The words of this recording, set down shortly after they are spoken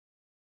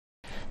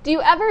Do you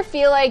ever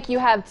feel like you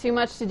have too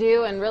much to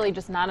do and really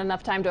just not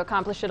enough time to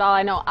accomplish it all?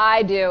 I know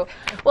I do.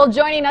 Well,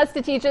 joining us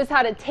to teach us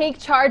how to take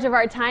charge of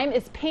our time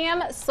is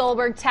Pam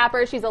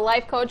Solberg-Tapper. She's a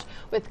life coach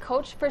with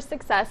Coach for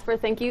Success.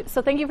 Thank you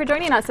for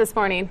joining us this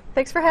morning.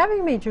 Thanks for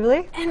having me,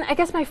 Julie. And I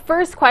guess my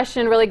first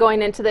question really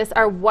going into this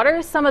are, what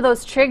are some of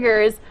those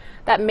triggers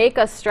that make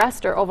us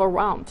stressed or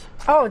overwhelmed?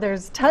 Oh,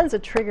 there's tons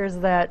of triggers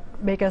that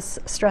make us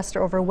stressed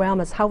or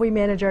overwhelmed. It's how we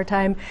manage our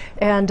time.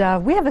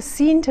 And we have a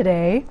scene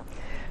today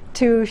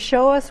to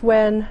show us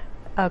when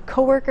a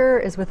coworker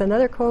is with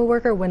another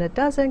coworker when it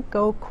doesn't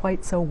go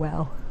quite so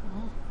well.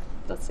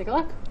 Let's take a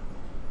look.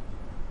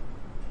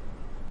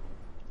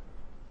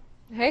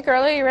 Hey,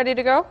 girlie, you ready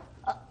to go?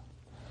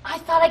 I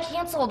thought I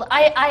canceled.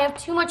 I have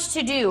too much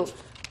to do.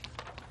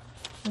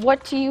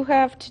 What do you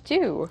have to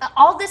do?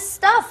 All this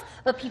stuff,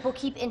 but people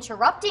keep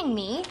interrupting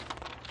me.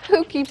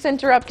 Who keeps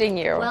interrupting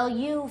you? Well,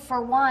 you,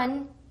 for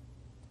one.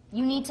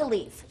 You need to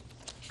leave.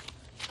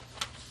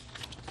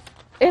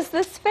 Is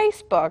this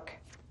Facebook?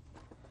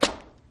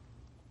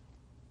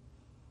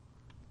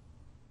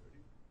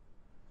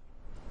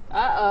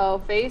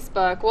 Uh-oh,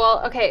 Facebook.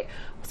 Well, okay,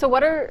 so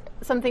what are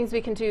some things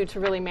we can do to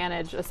really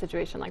manage a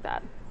situation like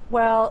that?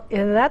 Well,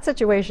 in that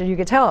situation, you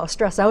could tell how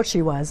stressed out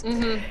she was.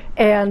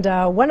 And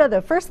one of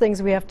the first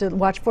things we have to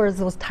watch for is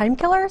those time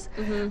killers.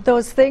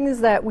 Those things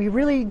that we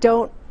really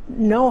don't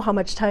know how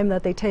much time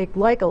that they take,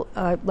 like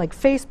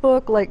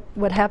Facebook, like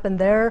what happened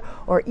there,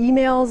 or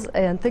emails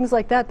and things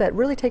like that, that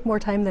really take more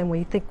time than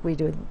we think we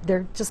do.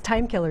 They're just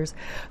time killers.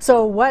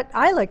 So what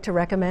I like to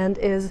recommend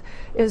is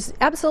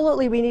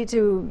absolutely we need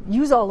to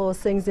use all those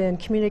things in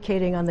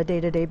communicating on the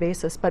day-to-day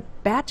basis, but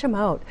batch them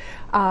out.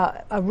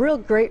 A real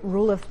great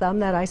rule of thumb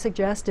that I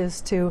suggest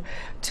is to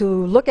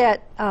look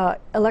at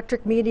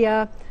electric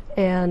media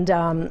and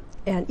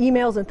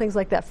emails and things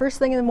like that first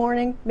thing in the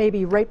morning,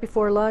 maybe right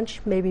before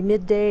lunch, maybe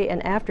midday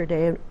and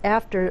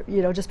after,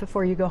 you know, just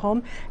before you go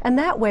home. And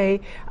that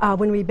way,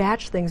 when we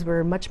batch things,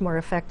 we're much more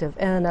effective.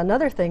 And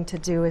another thing to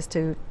do is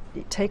to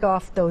take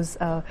off those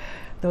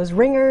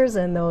ringers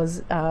and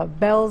those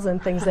bells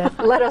and things that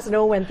let us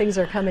know when things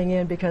are coming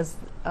in, because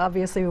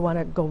obviously we want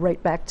to go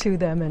right back to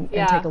them and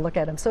take a look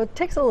at them. So it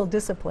takes a little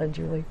discipline,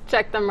 Julie.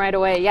 Check them right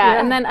away, yeah.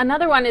 And then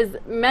another one is,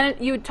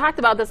 you talked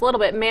about this a little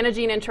bit,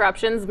 managing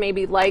interruptions,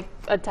 maybe like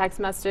a text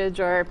message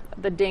or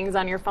the dings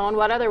on your phone.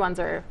 What other ones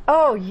are?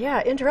 Oh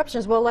yeah,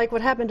 interruptions. Well, like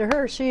what happened to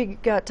her, she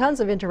got tons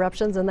of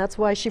interruptions, and that's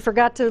why she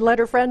forgot to let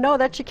her friend know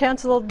that she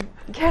canceled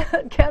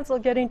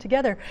getting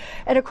together.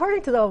 And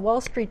according to the Wall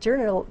Street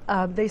Journal,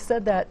 they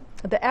said that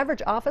the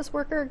average office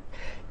worker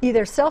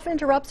either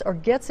self-interrupts or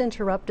gets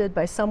interrupted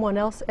by someone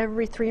else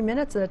every 3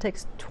 minutes, and it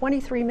takes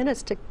 23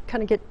 minutes to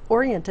kind of get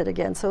oriented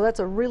again. So that's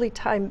a really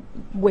time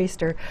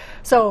waster.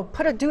 So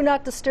put a do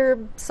not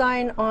disturb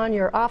sign on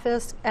your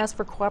office, ask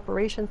for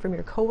cooperation from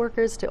your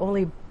coworkers to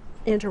only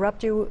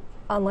interrupt you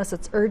unless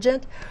it's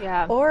urgent.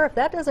 Or if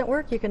that doesn't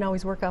work, you can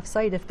always work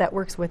off-site if that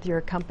works with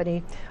your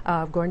company,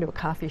 going to a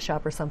coffee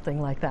shop or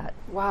something like that.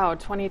 Wow,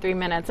 23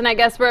 minutes. And I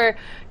guess we're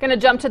going to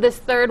jump to this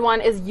third one,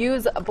 is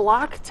use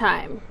block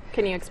time.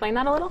 Can you explain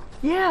that a little?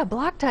 Yeah,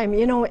 block time.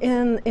 You know,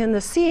 in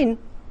the scene,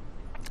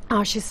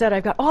 she said,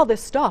 I've got all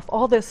this stuff.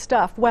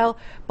 Well,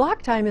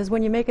 block time is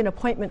when you make an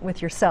appointment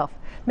with yourself.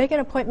 Make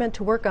an appointment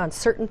to work on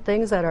certain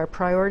things that are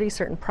priority,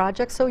 certain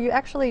projects. So you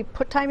actually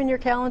put time in your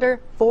calendar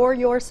for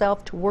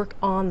yourself to work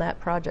on that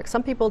project.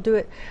 Some people do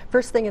it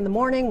first thing in the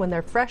morning when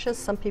they're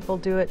freshest. Some people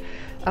do it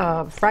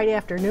Friday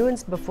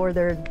afternoons before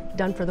they're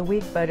done for the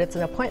week. But it's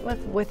an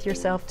appointment with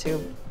yourself to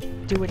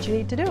do what you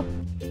need to do.